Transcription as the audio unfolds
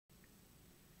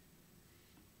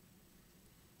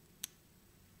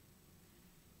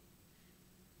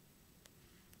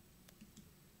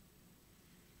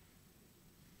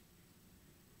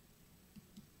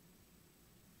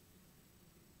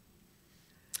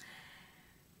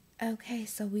Okay,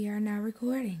 so we are now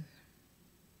recording.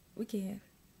 We can.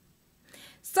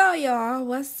 So y'all,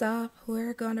 what's up?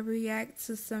 We're gonna react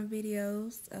to some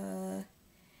videos.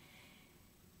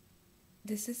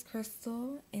 This is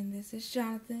Crystal and this is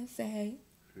Jonathan. Say hey.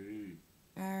 Hey.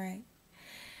 Alright.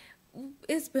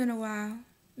 It's been a while,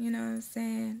 you know what I'm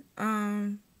saying?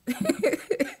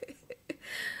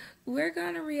 We're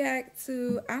gonna react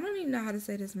to, I don't even know how to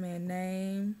say this man's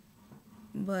name,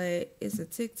 but it's a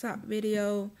TikTok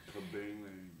video.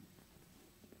 Khabane.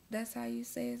 That's how you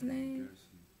say his name? Guessing.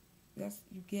 That's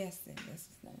you guessing. That's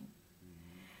his name.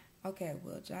 Okay,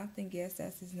 well, Jonathan guessed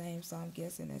that's his name, so I'm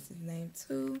guessing that's his name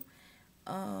too.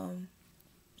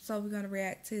 So we're gonna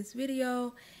react to his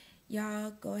video.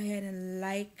 Y'all go ahead and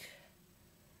like,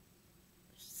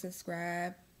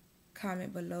 subscribe,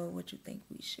 comment below what you think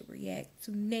we should react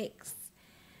to next.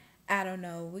 I don't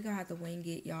know. We're gonna have to wing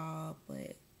it, y'all,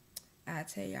 but I'll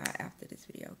tell y'all after this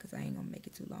video because I ain't gonna make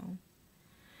it too long.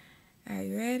 Are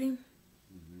you ready?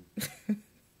 Mm-hmm.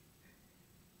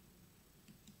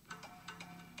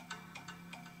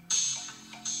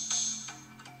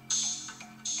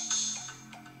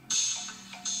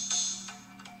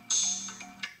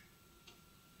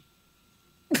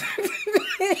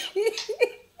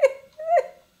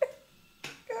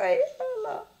 Wait, hold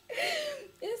on.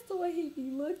 It's the way he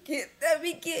be looking. That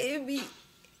be getting me.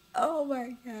 Oh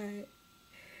my god.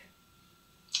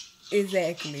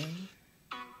 Exactly.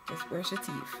 Just brush your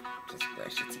teeth. Just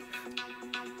brush your teeth.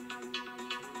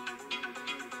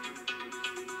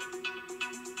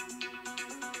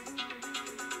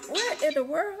 What in the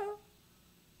world?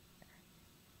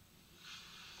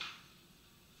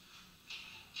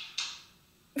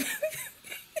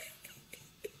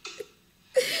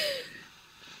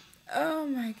 Oh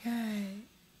my god.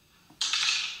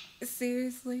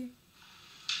 Seriously?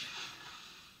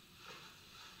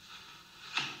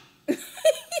 He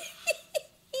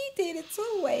did it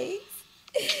 2 ways.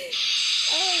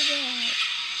 Oh god.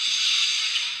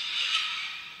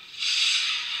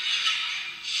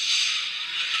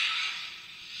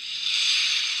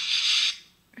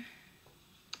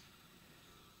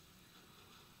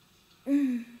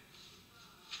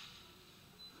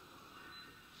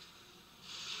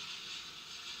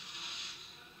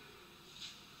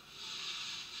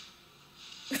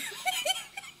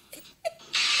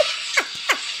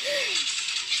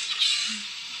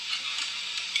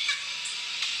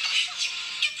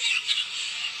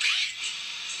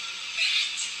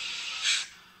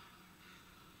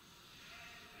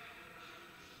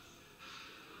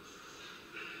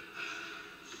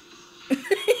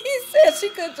 He said she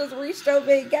could just reached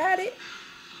over and got it.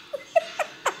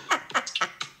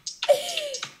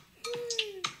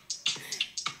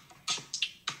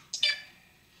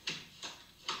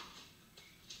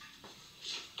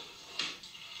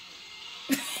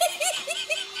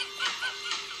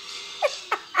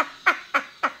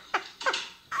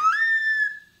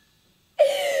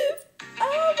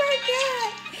 Oh my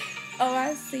god. Oh,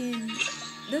 I seen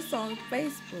this on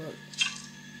Facebook.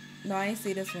 No, I ain't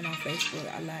see this one on Facebook.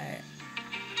 I lied.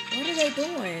 What are they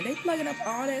doing? They plugging up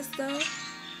all that stuff.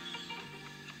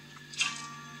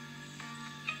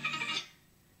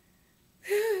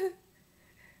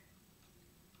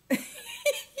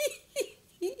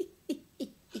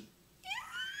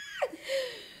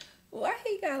 Why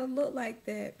he gotta look like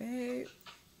that, babe?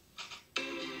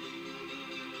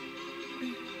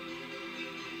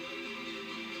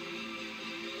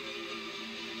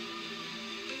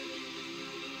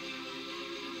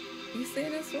 You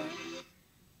seen this one?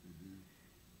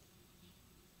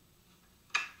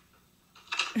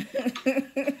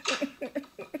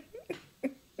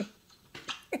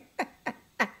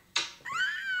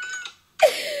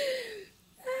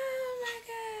 Oh my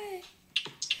god.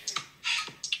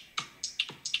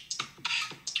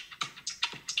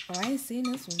 Oh, I ain't seen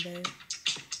this one, babe.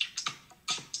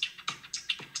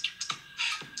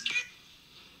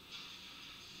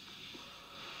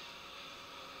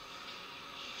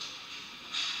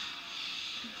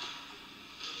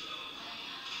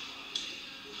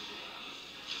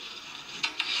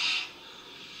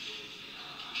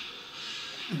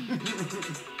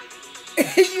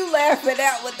 You laughing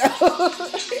at one though.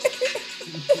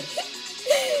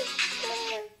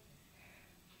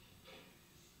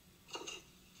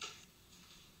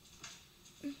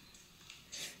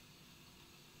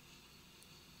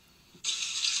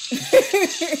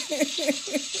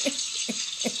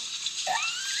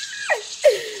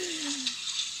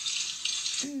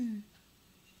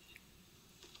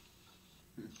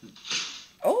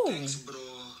 Oh. Thanks, bro.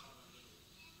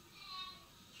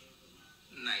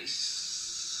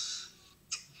 Nice.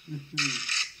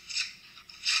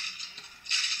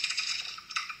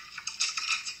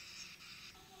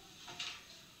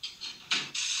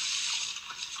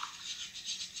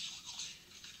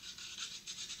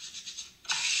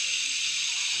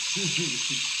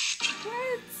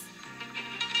 What?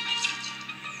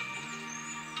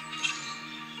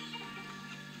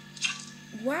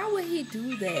 Why would he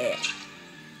do that?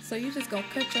 So you just gonna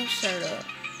cut your shirt up?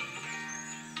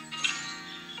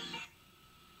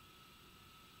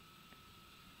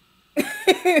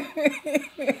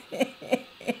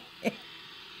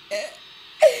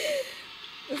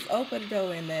 Just open the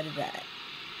door and let it out.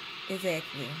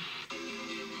 Exactly.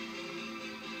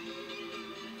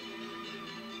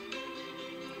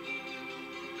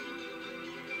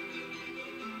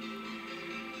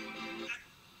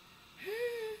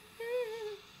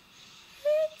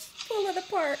 Just pull it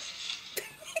apart.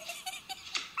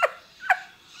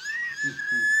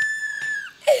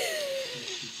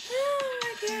 Oh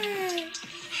my god.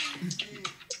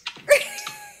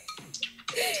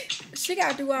 She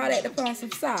gotta do all that to put on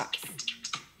some socks.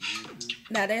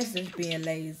 Now that's just being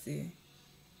lazy.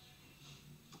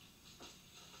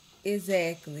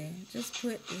 Exactly. Just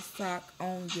put the sock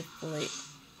on your foot.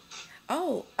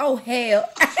 Oh, oh hell.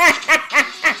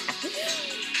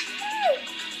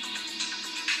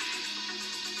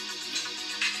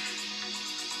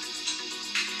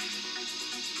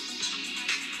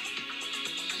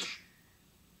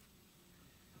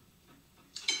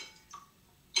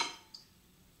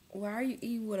 Why are you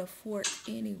eating with a fork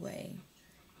anyway?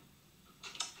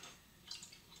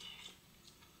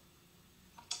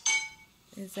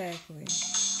 Exactly.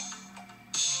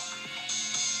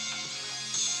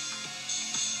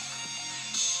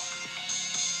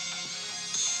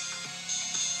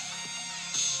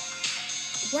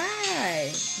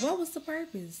 Why? What was the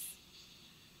purpose?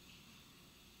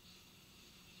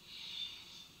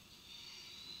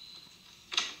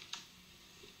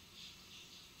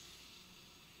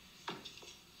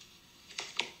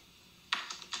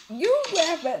 You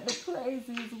laugh at the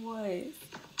craziest ones.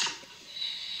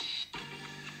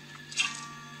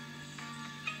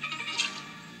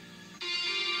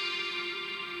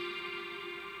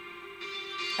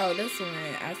 Oh, this one.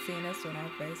 I seen this one on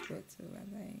Facebook too, I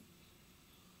think.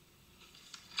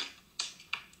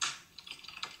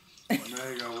 Now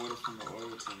you got water from the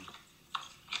oil tank.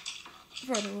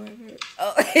 For the water.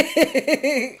 Oh,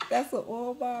 that's an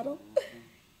oil bottle.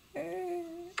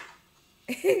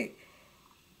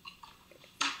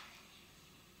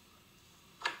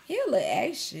 He a little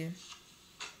action.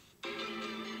 You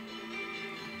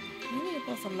need to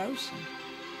put some lotion.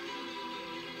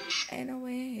 Ain't no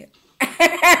way. He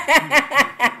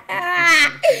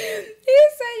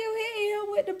say you hit him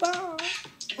with the ball.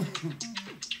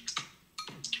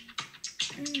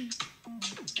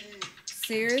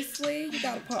 Seriously? You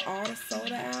gotta put all the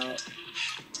soda out?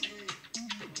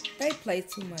 They play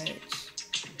too much.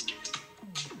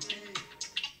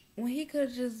 When he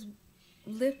could just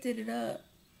lifted it up.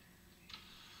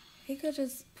 He could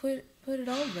just put it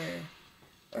over.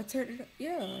 Or turn it,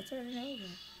 yeah, turn it over.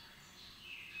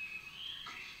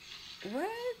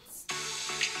 What?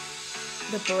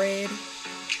 The bread.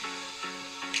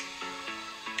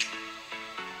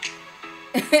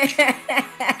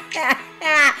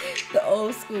 The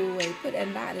old school way. Put a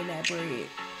knot in that bread.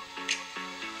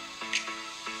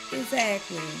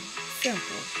 Exactly.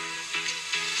 Simple.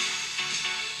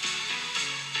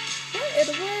 What in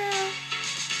the world?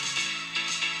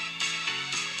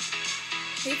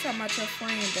 He talking about your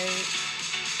friend, babe.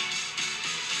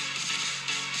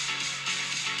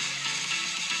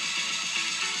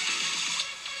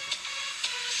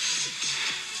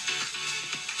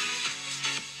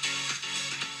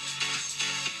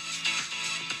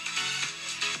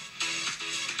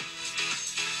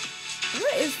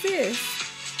 What is this?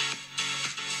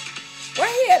 Why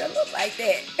he had to look like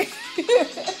that?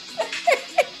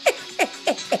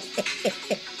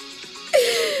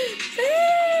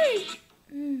 Hey!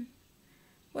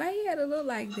 Why he had to look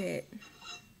like that?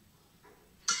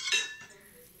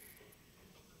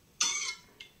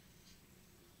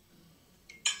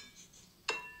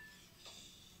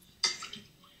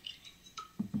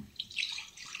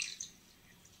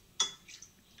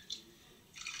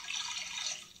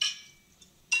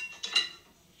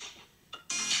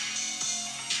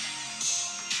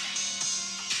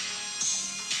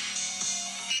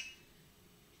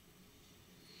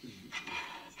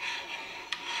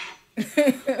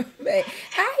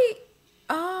 How he?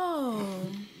 Oh.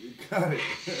 You got it.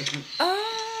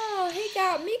 Oh, he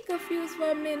got me confused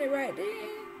for a minute right there.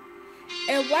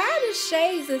 And why the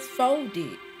shades is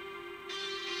folded?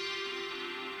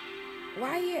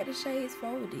 Why he had the shades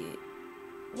folded?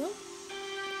 Well,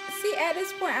 see, at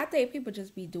this point, I think people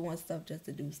just be doing stuff just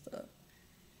to do stuff.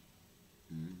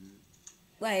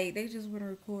 Like, they just want to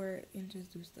record and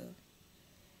just do stuff.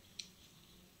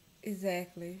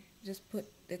 Exactly. Just put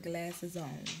the glasses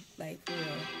on, like for real.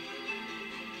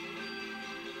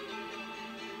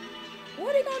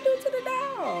 What are you gonna do to the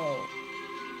dog?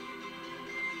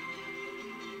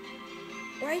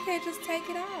 Why you can't just take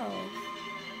it off?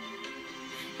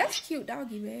 That's a cute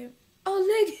doggy, babe. Oh,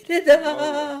 look at the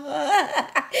dog.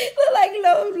 Look like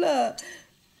Lola.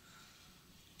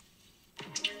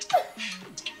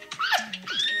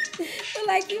 Look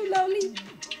like you, Loli.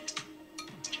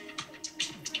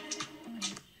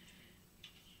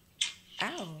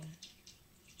 Ow.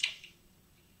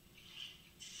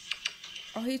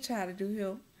 Oh, he tried to do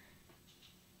him.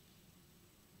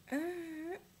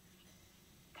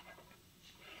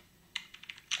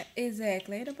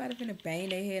 Exactly. Ain't nobody finna bang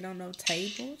their head on no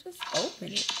table. Just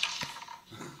open it.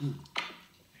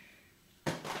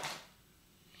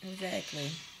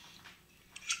 Exactly.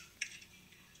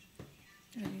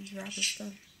 And you dropping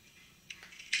stuff.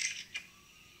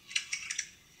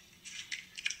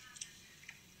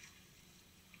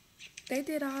 They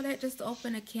did all that just to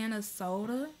open a can of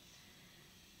soda.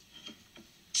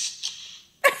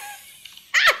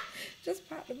 Just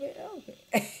pop the bit open.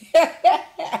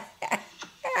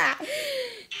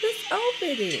 Just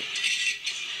open it.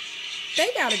 They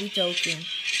gotta be joking.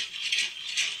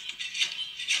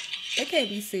 They can't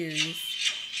be serious.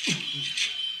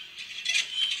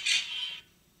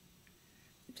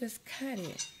 Just cut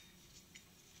it.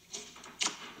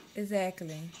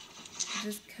 Exactly.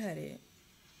 Just cut it.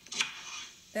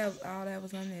 That all that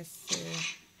was unnecessary.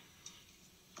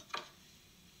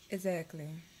 Exactly.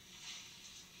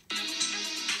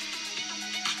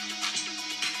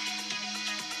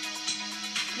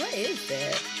 What is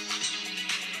that?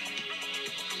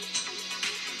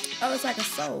 Oh, it's like a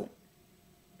soap.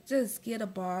 Just get a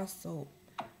bar of soap.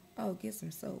 Oh, get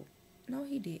some soap. No,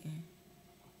 he didn't.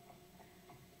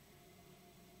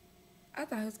 I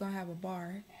thought he was gonna have a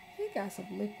bar. He got some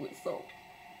liquid soap.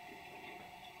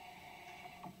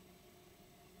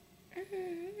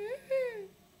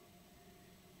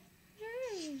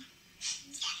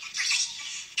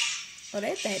 Oh,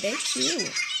 they think they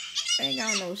cute. They ain't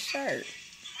got no shirt.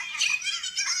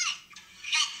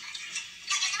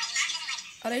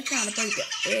 Oh, they trying to put the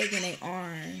egg in their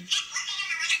arm.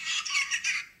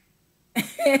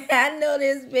 I know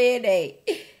this man ain't.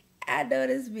 I know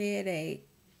this man ain't.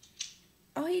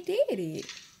 Oh, he did it.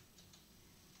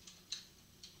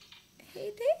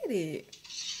 He did it.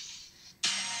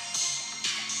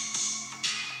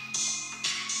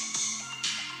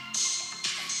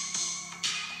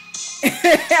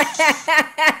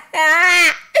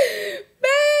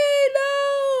 Babe,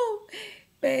 no.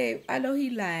 Babe, I know he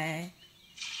lying.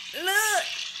 Look.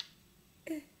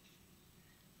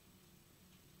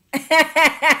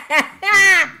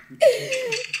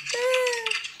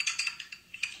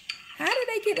 How did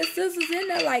they get the scissors in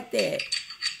there like that?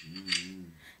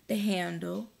 The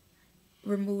handle.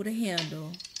 Remove the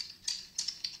handle.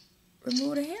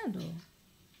 Remove the handle.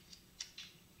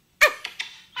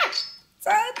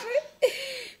 Touch it.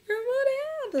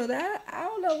 Remove the handle. I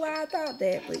don't know why I thought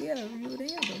that, but yeah, remove the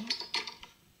handle.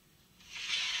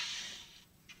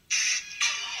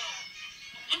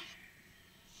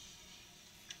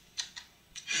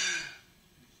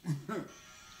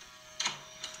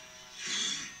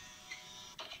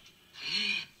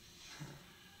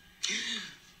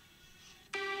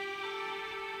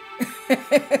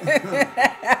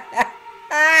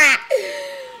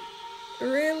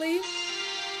 Really?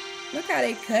 Look how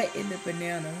they cut in the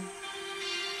banana.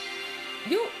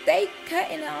 They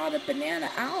cutting all the banana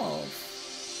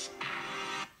off.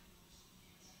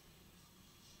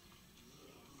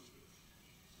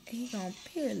 He gonna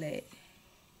peel it.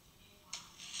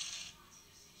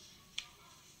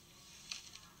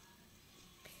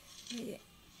 Peel it.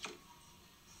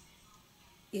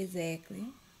 Exactly.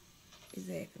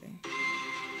 Exactly.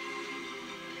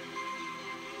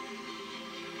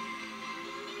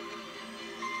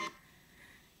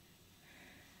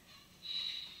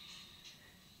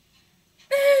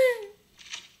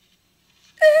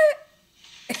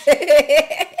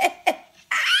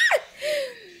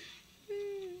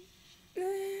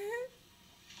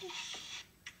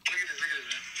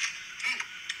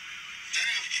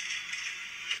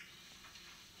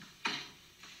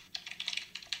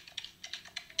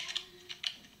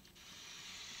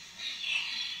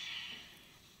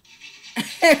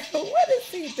 What is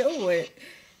he doing?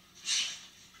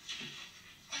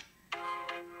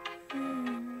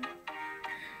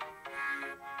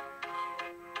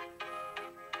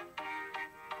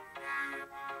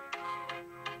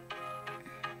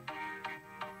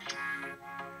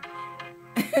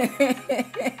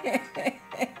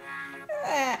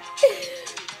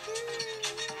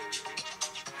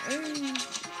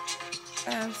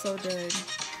 so done.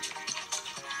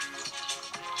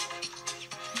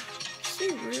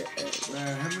 She real.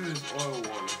 Man, him and his oil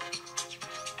water.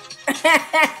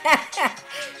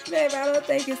 Babe, I don't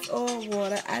think it's oil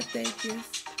water. I think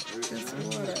it's just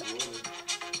water.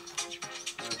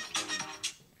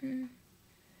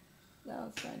 That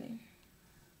was funny.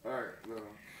 Alright, no.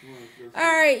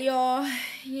 Alright, y'all.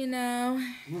 You know,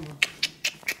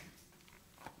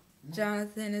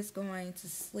 Jonathan is going to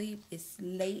sleep. It's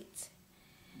late.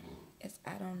 It's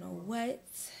I don't know what.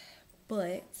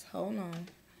 But, hold on.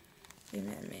 Give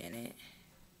me a minute.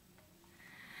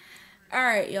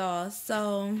 Alright, y'all.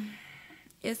 So,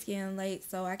 it's getting late.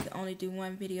 So, I can only do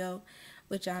one video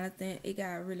with Jonathan. It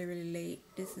got really, really late.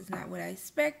 This is not what I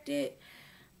expected.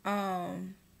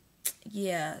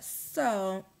 Yeah.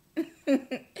 So,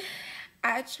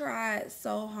 I tried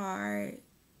so hard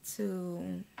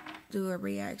to do a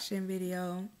reaction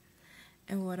video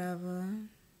and whatever.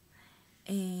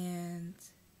 And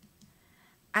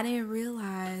I didn't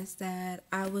realize that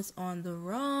I was on the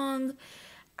wrong,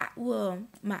 I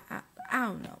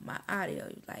don't know, my audio,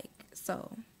 like,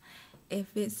 so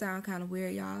if it sound kind of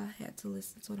weird, y'all, I had to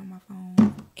listen to it on my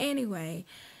phone. Anyway,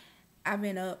 I've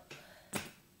been up,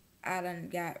 I done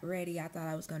got ready. I thought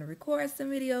I was going to record some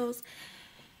videos,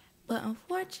 but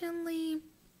unfortunately,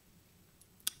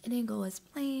 it didn't go as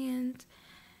planned.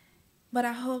 But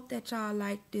I hope that y'all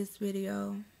like this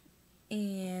video,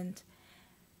 and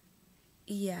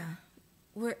yeah,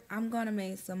 I'm gonna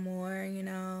make some more, you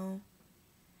know.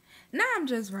 Now I'm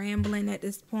just rambling at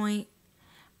this point,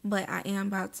 but I am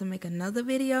about to make another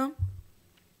video.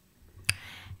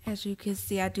 As you can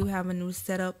see, I do have a new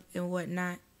setup and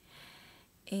whatnot.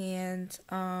 And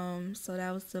so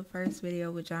that was the first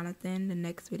video with Jonathan. The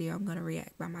next video I'm gonna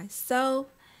react by myself.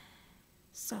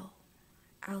 So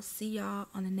I'll see y'all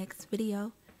on the next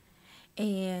video.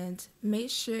 And make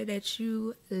sure that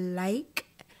you like,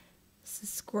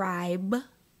 subscribe,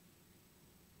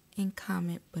 and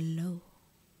comment below.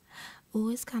 Oh,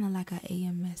 it's kind of like an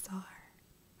AMSR.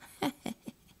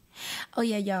 Oh,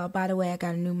 yeah, y'all. By the way, I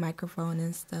got a new microphone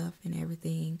and stuff and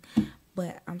everything.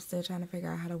 But I'm still trying to figure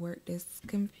out how to work this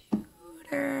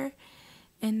computer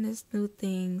and this new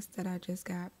things that I just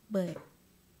got. But,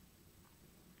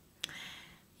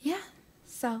 yeah.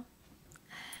 So,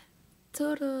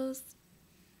 toodles.